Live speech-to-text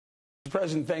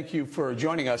President, thank you for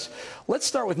joining us. Let's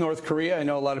start with North Korea. I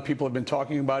know a lot of people have been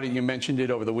talking about it. You mentioned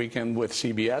it over the weekend with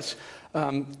CBS.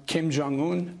 Kim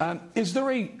Jong-un. Is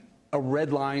there a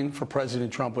red line for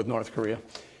President Trump with North Korea?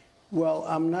 Well,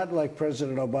 I'm not like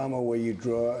President Obama, where you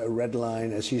draw a red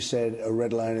line, as he said, a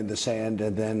red line in the sand,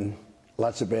 and then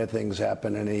lots of bad things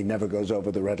happen, and he never goes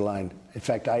over the red line. In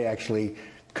fact, I actually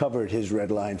covered his red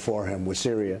line for him with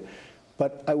Syria.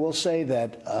 But I will say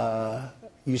that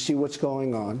you see what's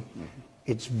going on.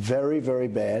 It's very, very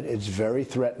bad. It's very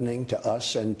threatening to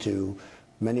us and to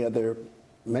many other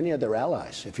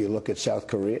allies. If you look at South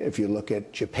Korea, if you look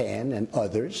at Japan and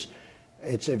others,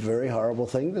 it's a very horrible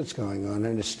thing that's going on.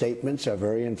 And his statements are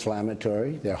very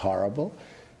inflammatory. They're horrible.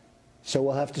 So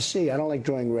we'll have to see. I don't like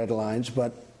drawing red lines,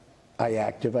 but I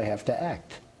have to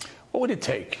act. What would it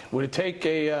take? Would it take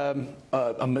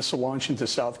a missile launch into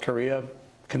South Korea,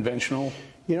 conventional?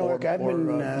 You know, I've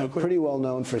been pretty well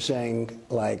known for saying,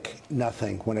 like,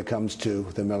 nothing when it comes to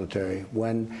the military.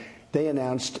 When they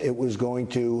announced they were going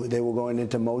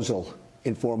into Mosul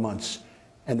in 4 months,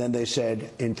 and then they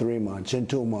said in 3 months, in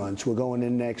 2 months, we're going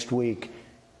in next week.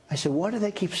 I said, why do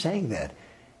they keep saying that?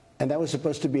 And that was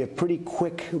supposed to be a pretty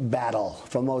quick battle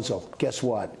for Mosul. Guess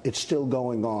what? It's still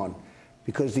going on.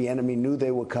 Because the enemy knew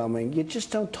they were coming. You just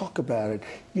don't talk about it.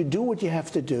 You do what you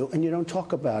have to do, and you don't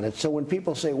talk about it. So when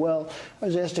people say, well, I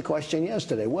was asked a question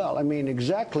yesterday. Well, I mean,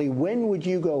 exactly when would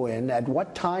you go in? At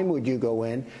what time would you go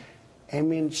in? I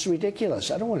mean, it's ridiculous.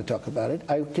 I don't want to talk about it.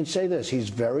 I can say this. He's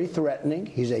very threatening.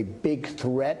 He's a big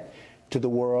threat to the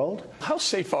world. How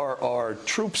safe are our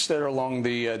troops that are along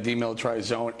the demilitarized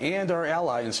zone and our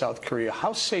ally in South Korea?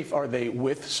 How safe are they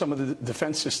with some of the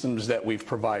defense systems that we've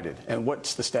provided? And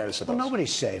what's the status of those? Well,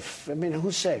 nobody's safe. I mean,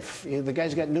 who's safe? The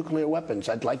guy's got nuclear weapons.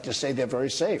 I'd like to say they're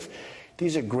very safe.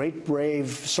 These are great, brave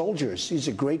soldiers. These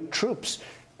are great troops.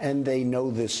 And they know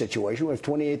this situation. We have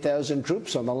 28,000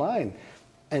 troops on the line.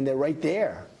 And they're right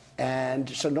there. And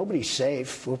so nobody's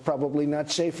safe. We're probably not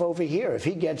safe over here. If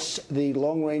he gets the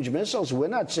long-range missiles, we're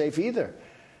not safe either.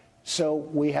 So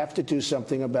we have to do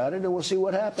something about it, and we'll see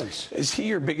what happens. Is he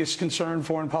your biggest concern,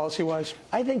 foreign policy-wise?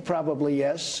 I think probably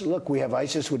yes. Look, we have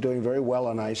ISIS. We're doing very well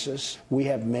on ISIS. We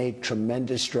have made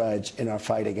tremendous strides in our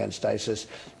fight against ISIS,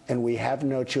 and we have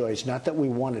no choice. Not that we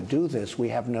want to do this. We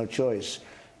have no choice.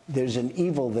 There's an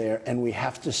evil there, and we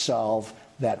have to solve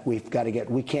that. We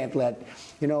can't let,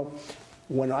 you know,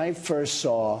 when I first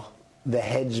saw the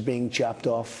heads being chopped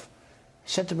off, I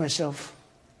said to myself,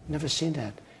 never seen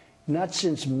that. Not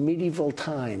since medieval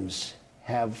times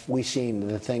have we seen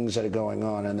the things that are going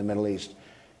on in the Middle East.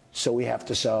 So we have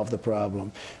to solve the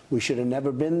problem. We should have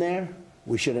never been there.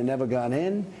 We should have never gone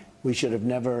in. We should have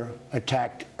never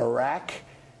attacked Iraq.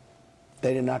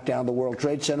 They didn't knock down the World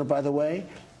Trade Center, by the way.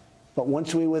 But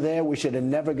once we were there, we should have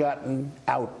never gotten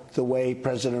out the way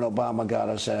President Obama got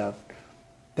us out.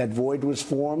 That void was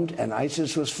formed, and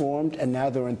ISIS was formed, and now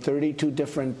they're in 32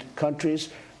 different countries.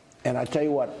 And I tell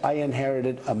you what, I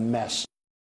inherited a mess.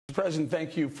 President,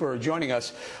 thank you for joining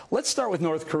us. Let's start with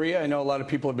North Korea. I know a lot of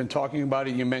people have been talking about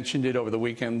it. You mentioned it over the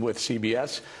weekend with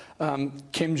CBS.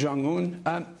 Kim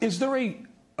Jong-un. Is there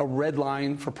a red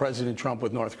line for President Trump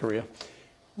with North Korea?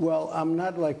 Well, I'm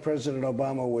not like President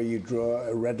Obama, where you draw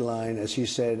a red line, as he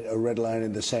said, a red line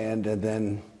in the sand, and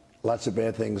then lots of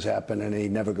bad things happen, and he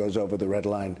never goes over the red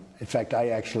line. In fact, I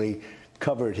actually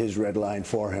covered his red line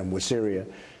for him with Syria.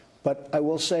 But I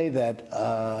will say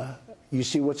that you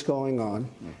see what's going on.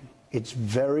 It's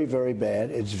very, very bad.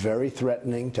 It's very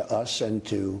threatening to us and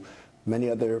to many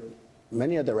other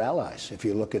allies. If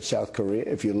you look at South Korea,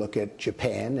 if you look at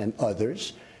Japan and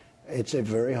others, it's a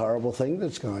very horrible thing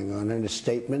that's going on. And his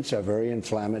statements are very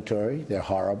inflammatory. They're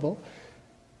horrible.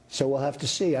 So we'll have to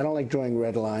see. I don't like drawing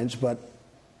red lines, but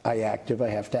I have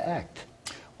to act.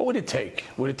 What would it take?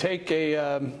 Would it take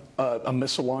a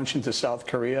missile launch into South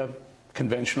Korea,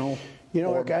 conventional? You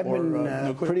know, I've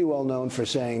been pretty well known for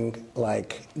saying,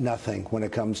 like, nothing when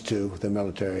it comes to the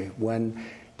military. When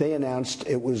they announced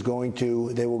they were going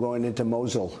into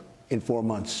Mosul in 4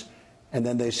 months, and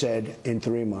then they said in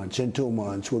 3 months, in 2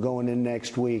 months, we're going in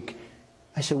next week.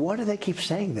 I said, why do they keep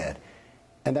saying that?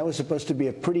 And that was supposed to be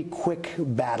a pretty quick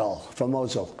battle for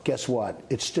Mosul. Guess what?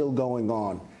 It's still going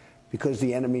on. Because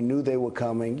the enemy knew they were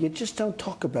coming. You just don't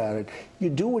talk about it. You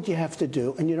do what you have to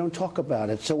do, and you don't talk about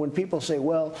it. So when people say,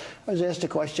 well, I was asked a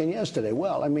question yesterday.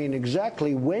 Well, I mean,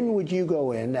 exactly when would you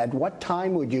go in? At what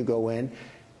time would you go in?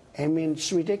 I mean,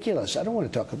 it's ridiculous. I don't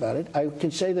want to talk about it. I can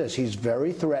say this. He's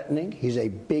very threatening. He's a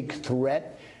big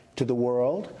threat to the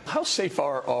world. How safe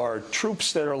are our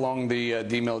troops that are along the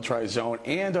demilitarized zone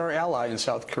and our ally in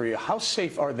South Korea? How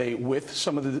safe are they with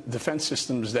some of the defense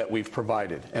systems that we've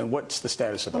provided? And what's the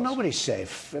status of those? Well, nobody's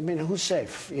safe. I mean, who's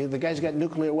safe? The guy's got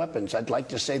nuclear weapons. I'd like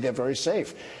to say they're very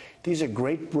safe. These are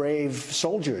great, brave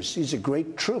soldiers. These are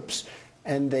great troops.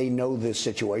 And they know this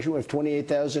situation. We have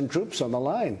 28,000 troops on the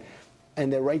line.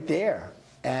 And they're right there.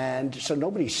 And so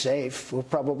nobody's safe. We're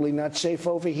probably not safe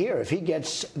over here. If he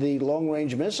gets the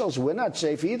long-range missiles, we're not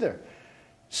safe either.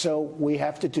 So we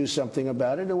have to do something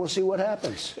about it, and we'll see what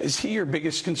happens. Is he your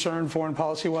biggest concern, foreign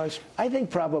policy-wise? I think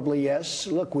probably yes.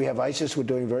 Look, we have ISIS. We're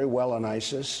doing very well on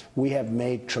ISIS. We have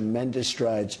made tremendous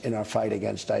strides in our fight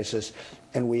against ISIS,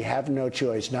 and we have no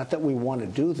choice. Not that we want to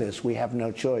do this. We have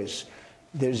no choice.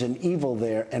 There's an evil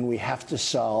there, and we have to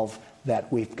solve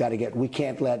that. We've got to get, we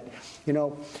can't let, you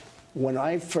know, when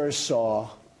I first saw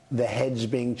the heads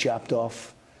being chopped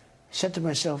off, I said to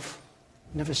myself,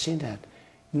 never seen that.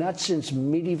 Not since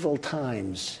medieval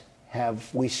times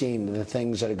have we seen the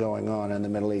things that are going on in the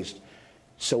Middle East.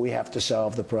 So we have to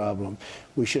solve the problem.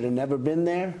 We should have never been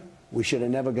there. We should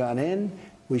have never gone in.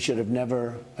 We should have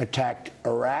never attacked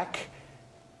Iraq.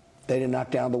 They didn't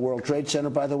knock down the World Trade Center,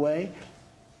 by the way.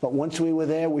 But once we were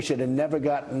there, we should have never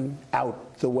gotten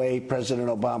out the way President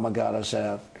Obama got us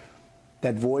out.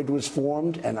 That void was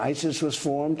formed, and ISIS was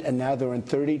formed, and now they're in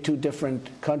 32 different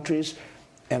countries.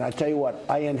 And I tell you what,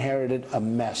 I inherited a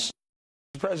mess.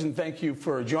 Mr. President, thank you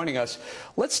for joining us.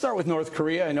 Let's start with North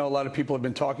Korea. I know a lot of people have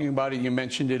been talking about it. You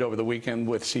mentioned it over the weekend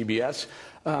with CBS.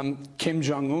 Kim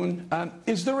Jong-un.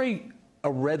 Is there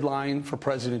a red line for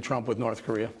President Trump with North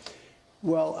Korea?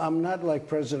 Well, I'm not like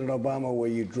President Obama, where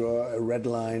you draw a red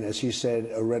line, as he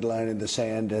said, a red line in the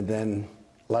sand, and then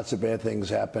lots of bad things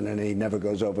happen, and he never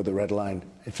goes over the red line.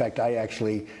 In fact, I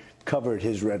actually covered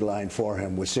his red line for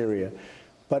him with Syria.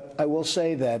 But I will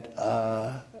say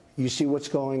that you see what's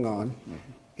going on. Mm-hmm.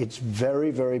 It's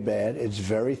very, very bad. It's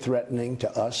very threatening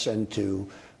to us and to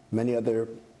many other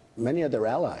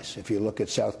allies. If you look at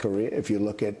South Korea, if you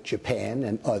look at Japan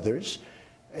and others,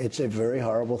 it's a very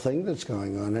horrible thing that's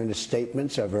going on. And his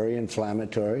statements are very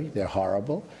inflammatory. They're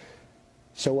horrible.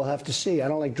 So we'll have to see. I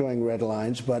don't like drawing red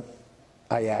lines, but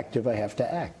I act if I have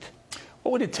to act.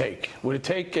 What would it take? Would it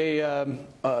take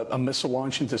a missile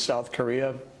launch into South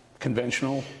Korea,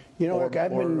 conventional? You know, look,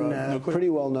 I've been pretty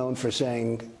well known for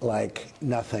saying, like,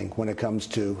 nothing when it comes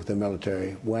to the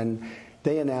military. When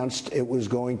they announced they were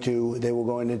going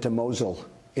into Mosul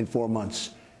in 4 months,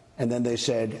 and then they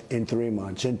said in 3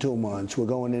 months, in 2 months, we're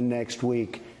going in next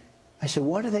week. I said,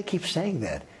 why do they keep saying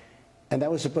that? And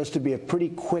that was supposed to be a pretty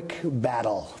quick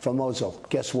battle for Mosul.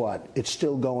 Guess what? It's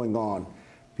still going on.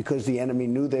 Because the enemy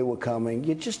knew they were coming.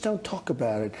 You just don't talk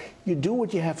about it. You do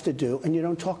what you have to do, and you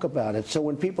don't talk about it. So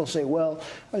when people say, well,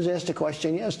 I was asked a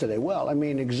question yesterday. Well, I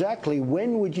mean, exactly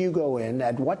when would you go in?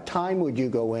 At what time would you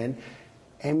go in?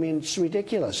 I mean, it's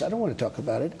ridiculous. I don't want to talk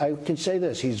about it. I can say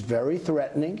this. He's very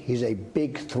threatening. He's a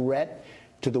big threat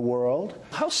to the world.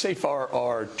 How safe are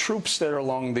our troops that are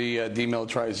along the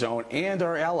demilitarized zone and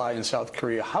our ally in South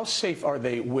Korea? How safe are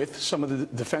they with some of the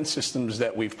defense systems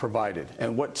that we've provided?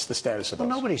 And what's the status of those?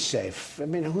 Well, nobody's safe. I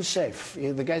mean, who's safe?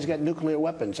 The guy's got nuclear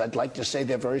weapons. I'd like to say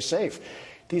they're very safe.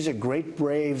 These are great,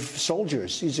 brave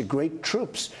soldiers. These are great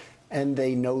troops. And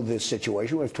they know this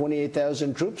situation. We have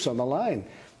 28,000 troops on the line.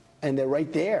 And they're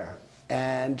right there.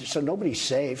 And so nobody's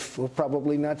safe. We're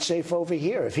probably not safe over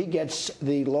here. If he gets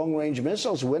the long-range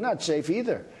missiles, we're not safe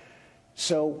either.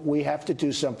 So we have to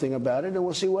do something about it, and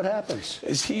we'll see what happens.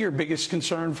 Is he your biggest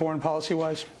concern, foreign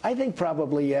policy-wise? I think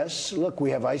probably yes. Look,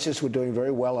 we have ISIS. We're doing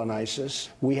very well on ISIS.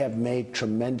 We have made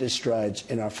tremendous strides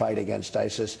in our fight against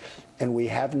ISIS, and we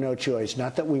have no choice.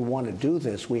 Not that we want to do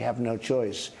this. We have no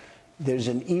choice. There's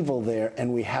an evil there,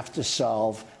 and we have to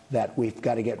solve that. We've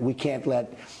got to get, we can't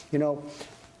let, you know,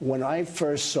 when I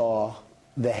first saw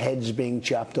the heads being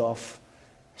chopped off,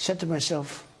 I said to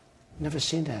myself, never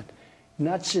seen that.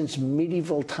 Not since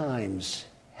medieval times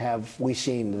have we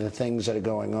seen the things that are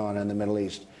going on in the Middle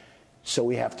East. So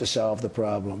we have to solve the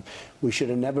problem. We should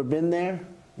have never been there.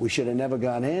 We should have never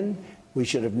gone in. We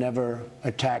should have never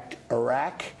attacked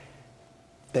Iraq.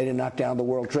 They didn't knock down the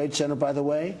World Trade Center, by the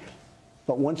way.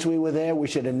 But once we were there, we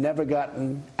should have never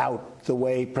gotten out the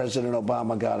way President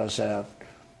Obama got us out.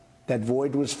 That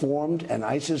void was formed, and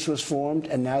ISIS was formed,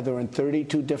 and now they're in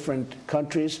 32 different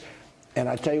countries. And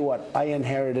I tell you what, I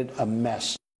inherited a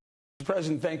mess. Mr.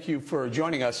 President, thank you for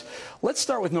joining us. Let's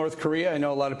start with North Korea. I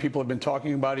know a lot of people have been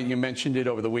talking about it. You mentioned it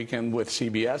over the weekend with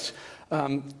CBS.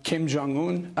 Kim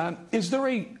Jong-un. Is there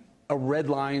a red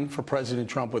line for President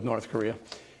Trump with North Korea?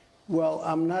 Well,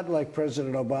 I'm not like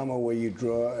President Obama, where you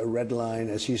draw a red line,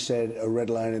 as he said, a red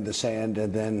line in the sand,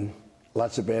 and then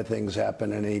lots of bad things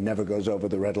happen, and he never goes over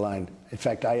the red line. In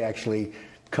fact, I actually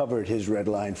covered his red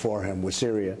line for him with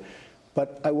Syria.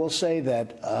 But I will say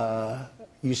that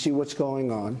you see what's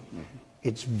going on. Mm-hmm.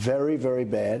 It's very, very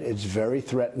bad. It's very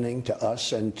threatening to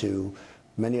us and to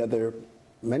many other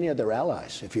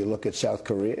allies. If you look at South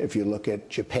Korea, if you look at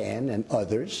Japan and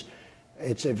others,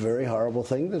 it's a very horrible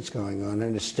thing that's going on,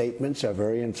 and his statements are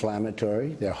very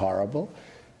inflammatory. They're horrible.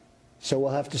 So we'll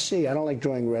have to see. I don't like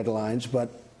drawing red lines, but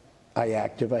I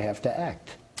act if I have to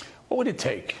act. What would it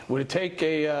take? Would it take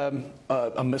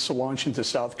a missile launch into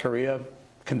South Korea,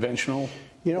 conventional?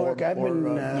 You know, look, I've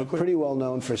been pretty well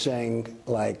known for saying,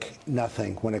 like,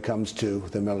 nothing when it comes to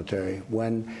the military.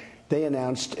 When they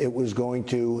announced they were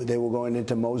going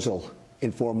into Mosul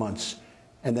in 4 months,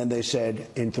 and then they said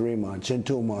in 3 months, in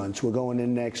 2 months, we're going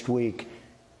in next week.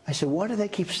 I said, why do they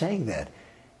keep saying that?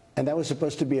 And that was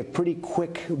supposed to be a pretty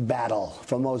quick battle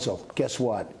for Mosul. Guess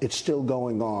what? It's still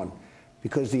going on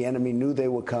because the enemy knew they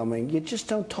were coming. You just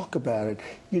don't talk about it.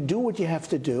 You do what you have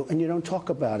to do, and you don't talk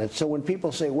about it. So when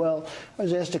people say, well, I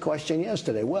was asked a question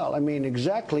yesterday. Well, I mean,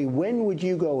 exactly when would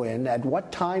you go in? At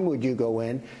what time would you go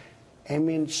in? I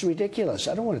mean, it's ridiculous.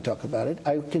 I don't want to talk about it.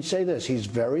 I can say this. He's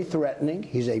very threatening.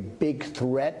 He's a big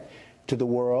threat to the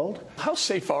world. How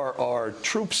safe are our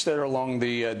troops that are along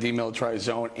the demilitarized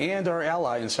zone and our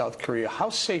ally in South Korea? How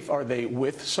safe are they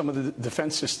with some of the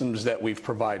defense systems that we've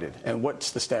provided? And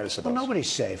what's the status of those? Well,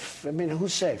 nobody's safe. I mean,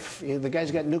 who's safe? The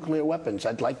guy's got nuclear weapons.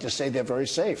 I'd like to say they're very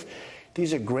safe.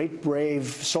 These are great, brave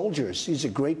soldiers. These are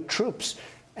great troops.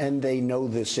 And they know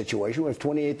this situation. We have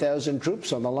 28,000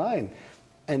 troops on the line.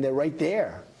 And they're right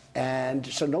there. And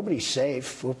so nobody's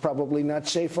safe. We're probably not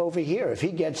safe over here. If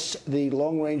he gets the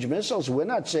long-range missiles, we're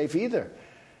not safe either.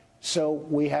 So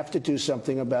we have to do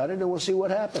something about it, and we'll see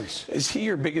what happens. Is he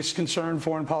your biggest concern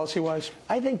foreign policy-wise?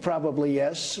 I think probably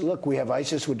yes. Look, we have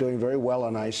ISIS. We're doing very well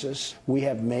on ISIS. We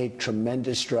have made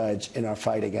tremendous strides in our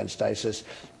fight against ISIS,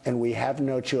 and we have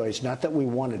no choice. Not that we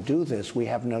want to do this. We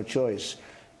have no choice.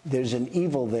 There's an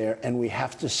evil there, and we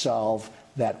have to solve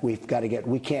that. We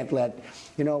can't let,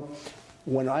 you know,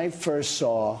 when I first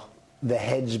saw the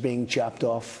heads being chopped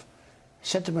off, I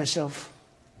said to myself,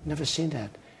 never seen that.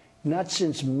 Not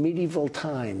since medieval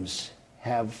times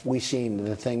have we seen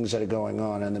the things that are going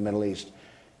on in the Middle East.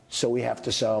 So we have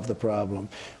to solve the problem.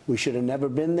 We should have never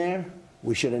been there.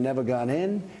 We should have never gone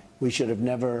in. We should have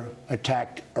never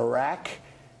attacked Iraq.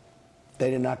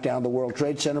 They didn't knock down the World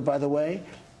Trade Center, by the way.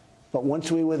 But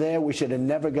once we were there, we should have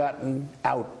never gotten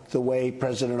out the way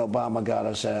President Obama got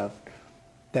us out.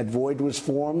 That void was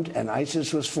formed, and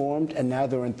ISIS was formed, and now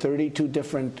they're in 32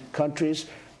 different countries.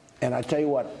 And I tell you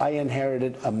what, I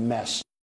inherited a mess.